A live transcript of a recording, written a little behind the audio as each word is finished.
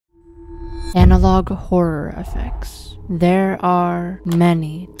Analog horror effects. There are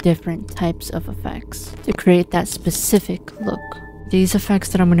many different types of effects to create that specific look. These effects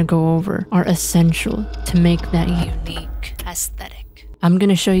that I'm going to go over are essential to make that unique aesthetic. I'm going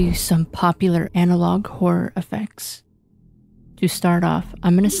to show you some popular analog horror effects. To start off,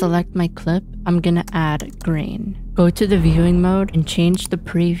 I'm going to select my clip. I'm going to add grain. Go to the viewing mode and change the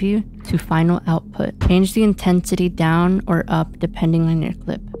preview to final output. Change the intensity down or up depending on your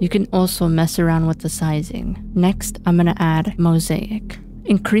clip. You can also mess around with the sizing. Next, I'm going to add mosaic.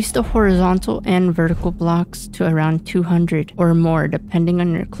 Increase the horizontal and vertical blocks to around 200 or more depending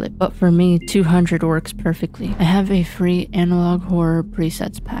on your clip, but for me 200 works perfectly. I have a free analog horror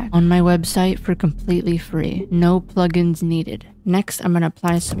presets pack on my website for completely free, no plugins needed. Next, I'm going to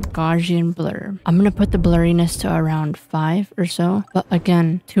apply some Gaussian blur. I'm going to put the blurriness to around 5 or so, but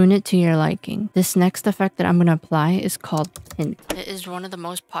again, tune it to your liking. This next effect that I'm going to apply is called tint. It is one of the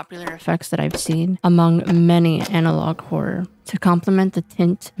most popular effects that I've seen among many analog horror. To complement the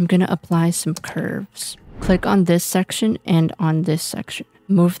tint, I'm going to apply some curves. Click on this section and on this section.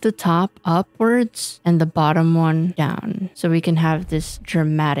 Move the top upwards and the bottom one down so we can have this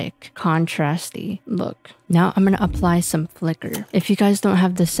dramatic, contrasty look. Now I'm going to apply some flicker. If you guys don't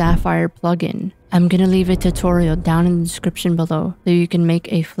have the Sapphire plugin, I'm going to leave a tutorial down in the description below so you can make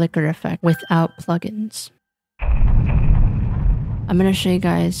a flicker effect without plugins. I'm going to show you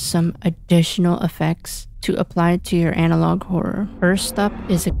guys some additional effects to apply to your analog horror. First up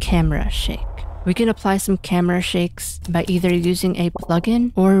is a camera shake. We can apply some camera shakes by either using a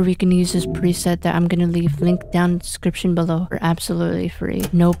plugin or we can use this preset that I'm going to leave linked down in the description below for absolutely free.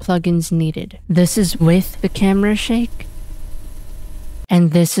 No plugins needed. This is with the camera shake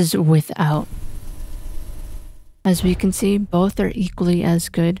and this is without. As we can see, both are equally as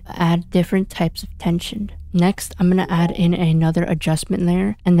good, but add different types of tension. Next, I'm going to add in another adjustment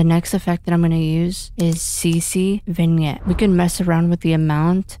layer, and the next effect that I'm going to use is CC Vignette. We can mess around with the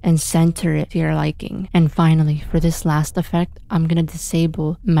amount and center it to your liking. And finally, for this last effect, I'm going to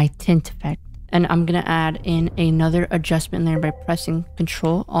disable my tint effect. And I'm going to add in another adjustment layer by pressing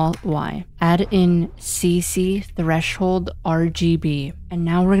Ctrl-Alt-Y. Add in CC Threshold RGB. And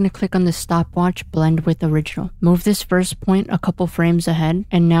now we're going to click on the stopwatch blend with original. Move this first point a couple frames ahead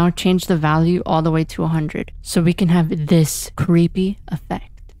and now change the value all the way to 100 so we can have this creepy effect.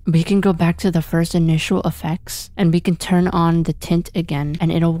 We can go back to the first initial effects and we can turn on the tint again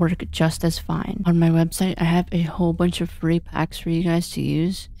and it'll work just as fine. On my website, I have a whole bunch of free packs for you guys to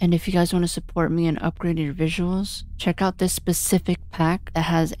use. And if you guys want to support me and upgrade your visuals, check out this specific pack that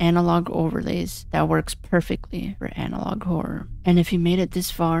has analog overlays that works perfectly for analog horror. And if you made it this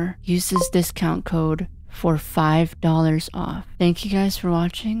far, use this discount code for $5 off. Thank you guys for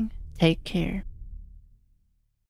watching. Take care.